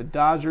off to the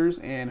Dodgers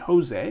and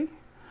Jose.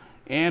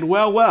 And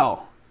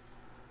well,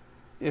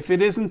 if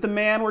it isn't the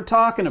man we're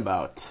talking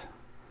about,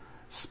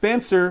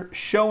 Spencer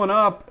showing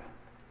up.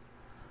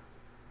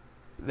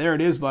 There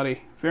it is,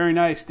 buddy. Very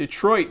nice.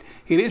 Detroit.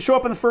 He didn't show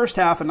up in the first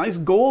half. A nice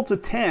gold to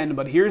 10,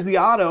 but here's the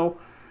auto.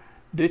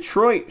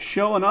 Detroit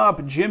showing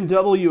up. Jim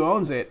W.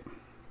 owns it.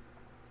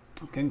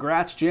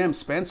 Congrats, Jim.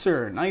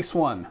 Spencer, nice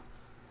one.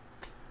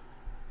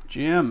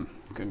 Jim,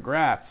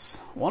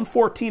 congrats.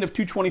 114 of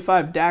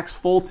 225, Dax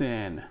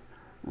Fulton.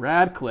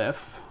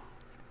 Radcliffe.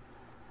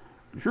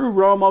 Drew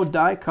Romo,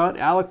 die cut.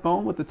 Alec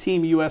Bone with the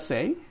Team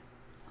USA.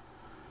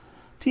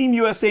 Team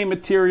USA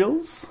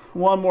materials.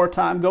 One more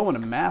time going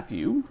to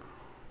Matthew.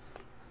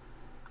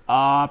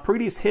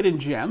 Pretty's Hidden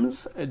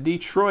Gems.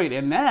 Detroit,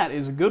 and that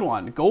is a good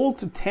one. Gold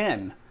to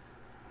 10.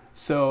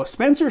 So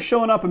Spencer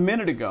showing up a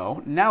minute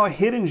ago. Now a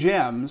Hidden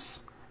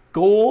Gems.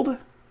 Gold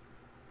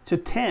to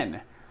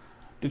 10.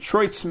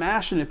 Detroit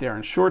smashing it there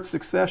in short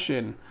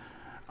succession.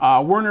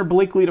 Werner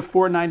Blakely to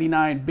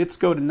 499.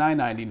 Bitsko to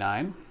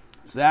 999.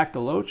 Zach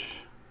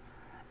DeLoach.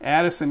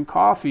 Addison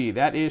Coffey.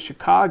 That is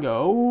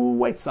Chicago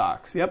White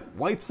Sox. Yep,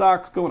 White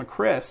Sox going to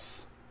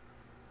Chris.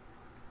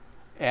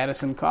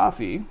 Addison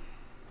Coffey.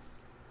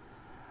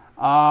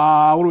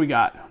 What do we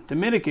got?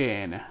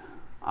 Dominican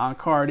on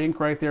card ink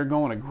right there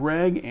going to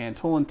Greg, and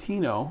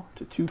Tolentino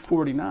to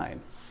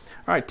 249.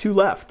 All right, 2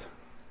 left.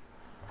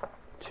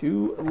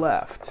 2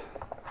 left.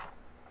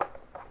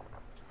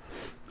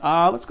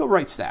 Let's go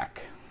right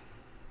stack.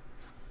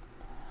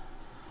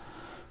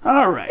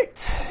 All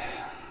right.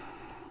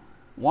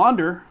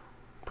 Wander,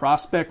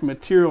 Prospect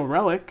Material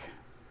Relic,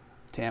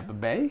 Tampa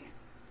Bay.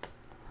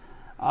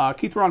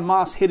 Keith Ron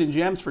Moss, Hidden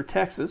Gems for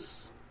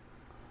Texas.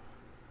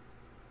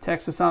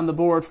 Texas on the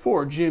board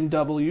for Jim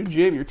W.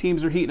 Jim, your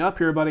teams are heating up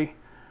here, buddy.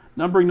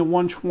 Numbering to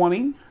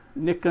 120.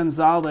 Nick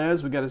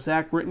Gonzalez. We got a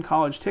Zach Britton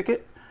college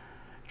ticket.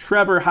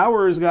 Trevor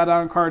Howard's got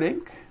on card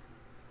ink.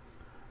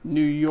 New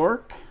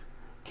York.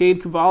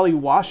 Cade Cavalli,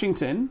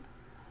 Washington.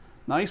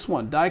 Nice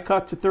one. Die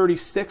cut to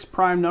 36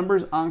 prime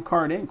numbers on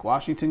card ink.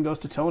 Washington goes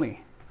to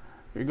Tony.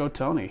 Here you go,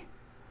 Tony.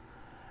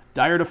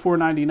 Dyer to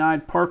 499.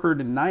 Parker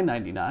to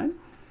 999.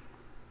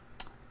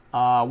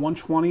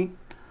 120.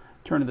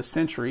 Turn of the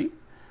century.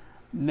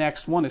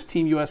 Next one is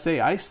Team USA.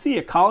 I see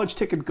a college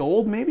ticket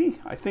gold, maybe?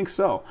 I think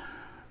so.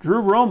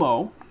 Drew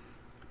Romo,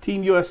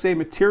 Team USA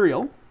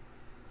material.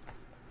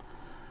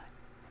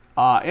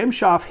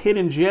 Emshoff,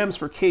 Hidden Gems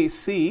for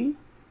KC.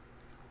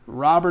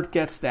 Robert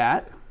gets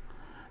that.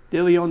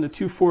 DeLeon to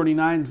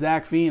 249,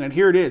 Zach Veen. And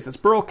here it is. It's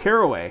Burl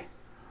Caraway.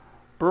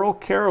 Burl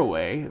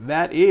Caraway.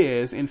 That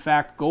is, in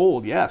fact,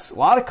 gold. Yes, a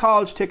lot of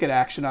college ticket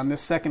action on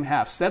this second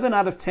half. 7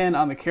 out of 10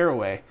 on the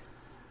Caraway.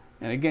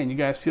 And again, you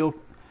guys feel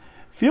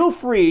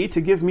free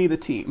to give me the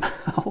team.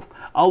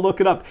 I'll look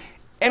it up.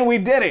 And we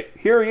did it.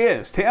 Here he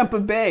is. Tampa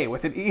Bay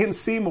with an Ian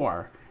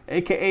Seymour,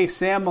 a.k.a.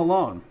 Sam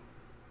Malone.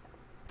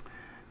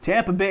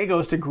 Tampa Bay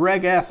goes to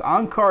Greg S.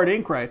 On card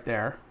ink right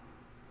there.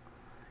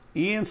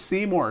 Ian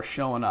Seymour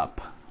showing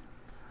up.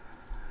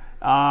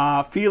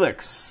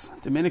 Felix,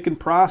 Dominican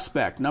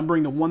Prospect,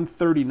 numbering to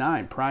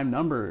 139. Prime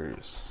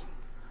numbers.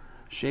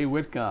 Shea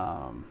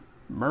Whitcomb.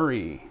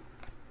 Murray.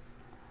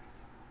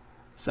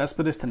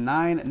 Cespedes to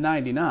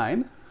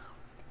 $9.99.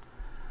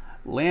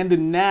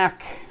 Landon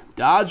Knack,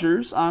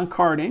 Dodgers on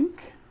card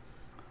ink.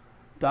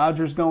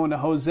 Dodgers going to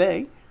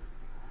Jose.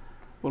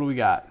 What do we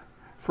got?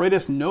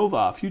 Freitas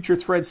Nova, Future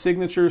Thread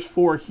signatures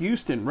for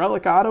Houston.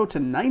 Relic auto to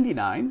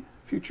 $99.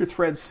 Future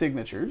Thread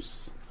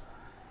signatures.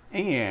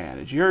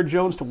 And Jared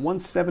Jones to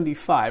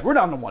 $175. We're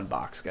down to one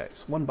box,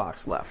 guys. One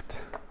box left.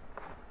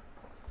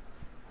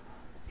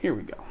 Here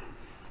we go.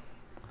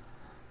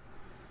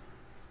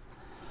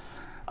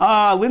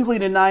 Lindsley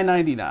to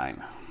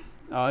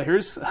 $9.99.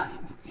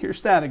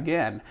 Here's that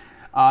again.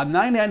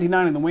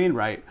 $9.99 in the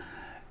Wainwright.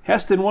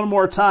 Heston one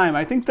more time.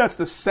 I think that's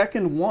the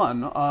second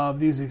one of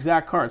these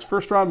exact cards.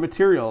 First round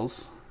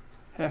materials.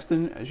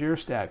 Heston,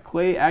 Gierstad,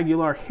 Clay,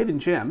 Aguilar, Hidden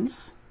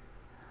Gems.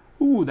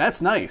 Ooh,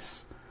 that's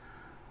nice.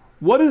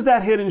 What is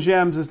that Hidden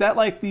Gems? Is that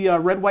like the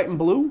red, white, and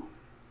blue?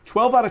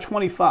 12 out of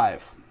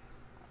 25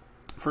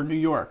 for New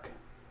York.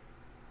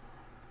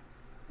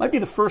 Might be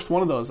the first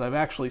one of those I've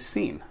actually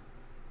seen.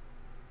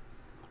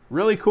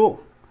 Really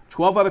cool.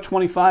 12 out of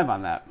 25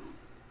 on that.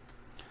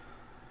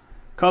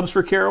 Cubs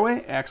for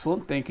Carraway.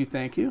 Excellent. Thank you,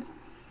 thank you.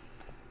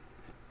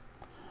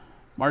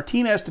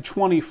 Martinez to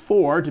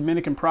 24.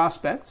 Dominican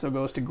prospect. So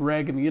goes to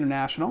Greg in the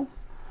International.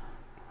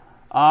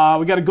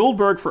 We got a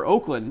Goldberg for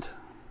Oakland.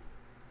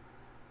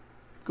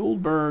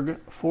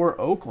 Goldberg for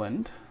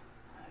Oakland.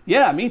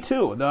 Yeah, me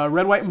too. The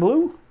red, white, and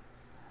blue.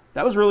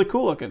 That was really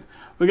cool looking.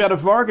 We got a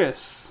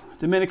Vargas.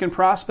 Dominican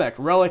prospect.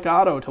 Relic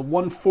auto to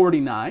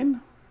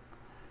 $149.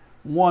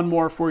 One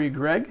more for you,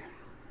 Greg.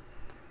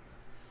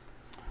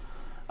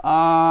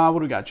 What do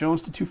we got?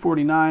 Jones to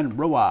 $249.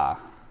 Roa.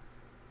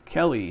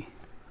 Kelly.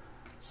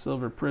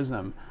 Silver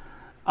Prism.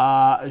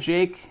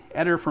 Jake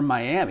Eder from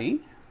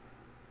Miami.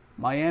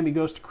 Miami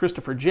goes to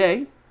Christopher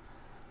J.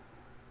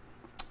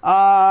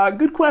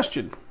 Good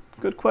question.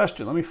 Good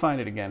question. Let me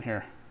find it again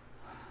here.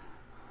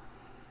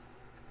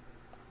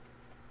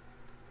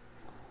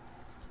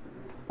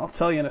 I'll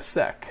tell you in a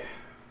sec.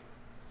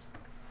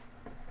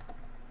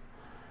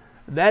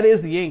 That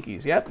is the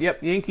Yankees.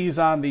 Yep. Yankees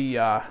on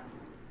the...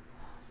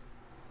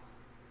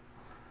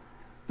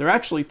 They're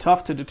actually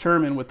tough to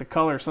determine with the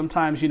color.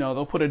 Sometimes, you know,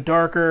 they'll put a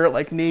darker,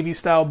 like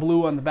navy-style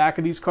blue on the back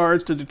of these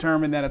cards to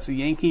determine that it's a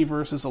Yankee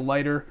versus a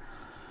lighter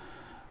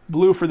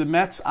blue for the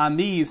Mets. On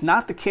these,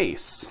 not the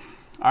case.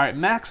 All right,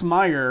 Max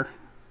Meyer,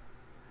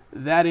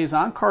 that is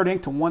on card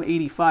ink to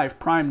 185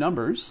 prime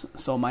numbers.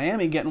 So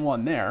Miami getting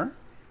one there.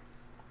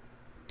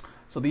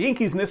 So the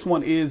Yankees in this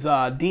one is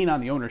Dean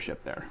on the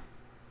ownership there.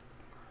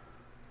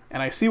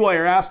 And I see why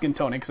you're asking,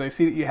 Tony, because I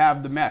see that you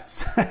have the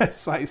Mets.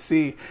 So I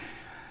see.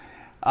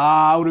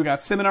 What do we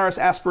got? Seminars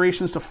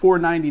Aspirations to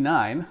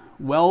 $4.99.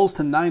 Wells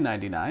to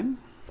 $9.99.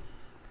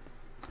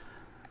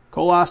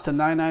 Colas to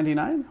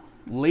 $9.99.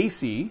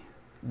 Lacey,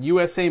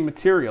 USA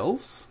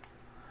Materials.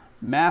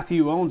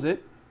 Matthew owns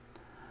it.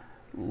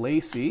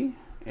 Lacey.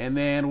 And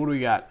then what do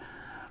we got?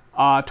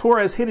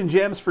 Torres Hidden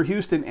Gems for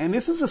Houston. And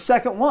this is the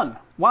second one.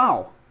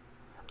 Wow.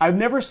 I've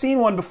never seen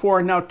one before,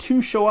 and now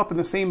two show up in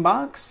the same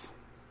box.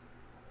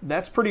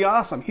 That's pretty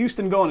awesome.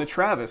 Houston going to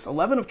Travis.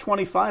 11 of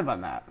 25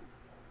 on that.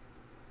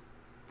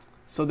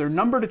 So they're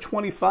numbered to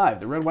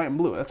 25, the red, white, and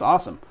blue. That's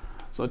awesome.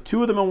 So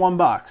two of them in one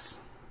box.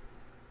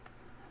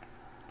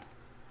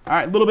 All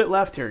right, a little bit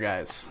left here,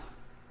 guys.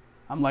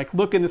 I'm like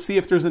looking to see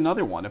if there's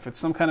another one, if it's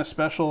some kind of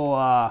special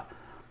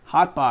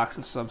hot box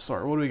of some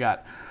sort. What do we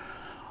got?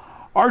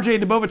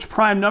 RJ Dubovich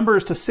prime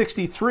numbers to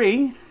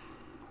 63.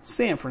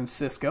 San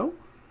Francisco.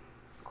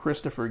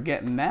 Christopher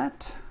getting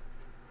that.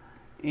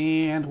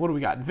 And what do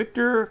we got?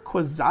 Victor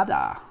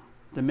Quezada,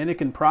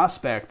 Dominican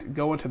prospect,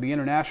 going to the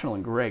International,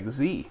 and Greg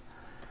Z.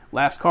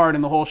 Last card in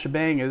the whole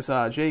shebang is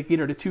Jake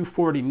Eder to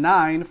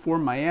 $249 for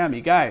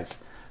Miami. Guys,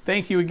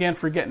 thank you again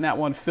for getting that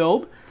one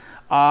filled.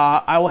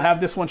 I will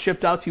have this one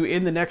shipped out to you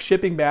in the next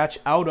shipping batch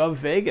out of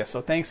Vegas.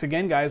 So thanks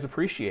again, guys.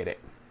 Appreciate it.